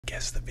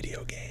Guess the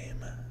video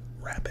game,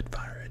 Rapid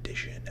Fire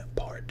Edition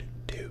Part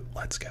 2.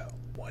 Let's go.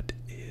 What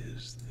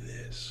is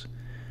this?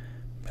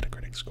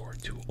 Metacritic score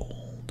too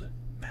old.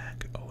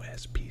 Mac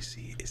OS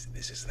PC.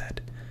 This is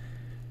that?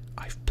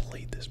 I've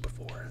played this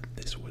before.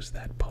 This was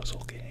that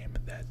puzzle game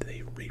that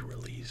they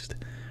re-released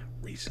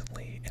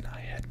recently, and I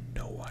had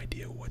no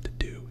idea what to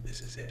do.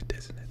 This is it,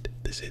 isn't it?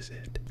 This is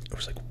it. It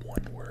was like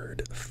one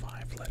word,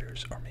 5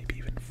 letters, or maybe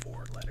even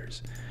 4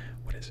 letters.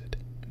 What is it?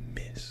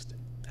 Mist.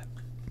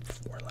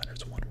 4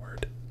 letters, 1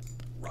 word.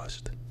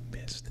 Rust.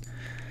 Mist.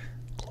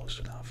 Close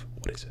enough.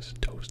 What is this?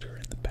 Toaster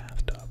in the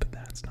bathtub.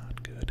 That's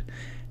not good.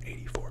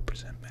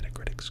 84%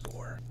 Metacritic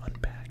score.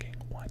 Unpacking.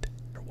 What?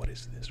 Or what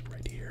is this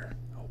right here?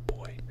 Oh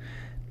boy.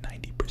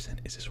 90%.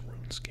 Is this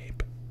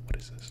RuneScape? What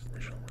is this?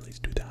 Original release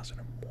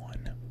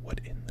 2001.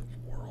 What in the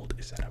world?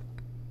 Is that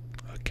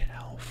a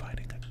cow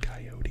fighting a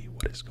coyote?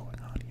 What is going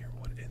on here?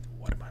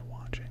 What am I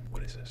watching?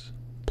 What is this?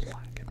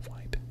 Black and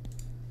white.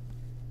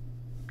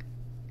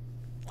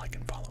 Like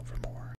and follow for more.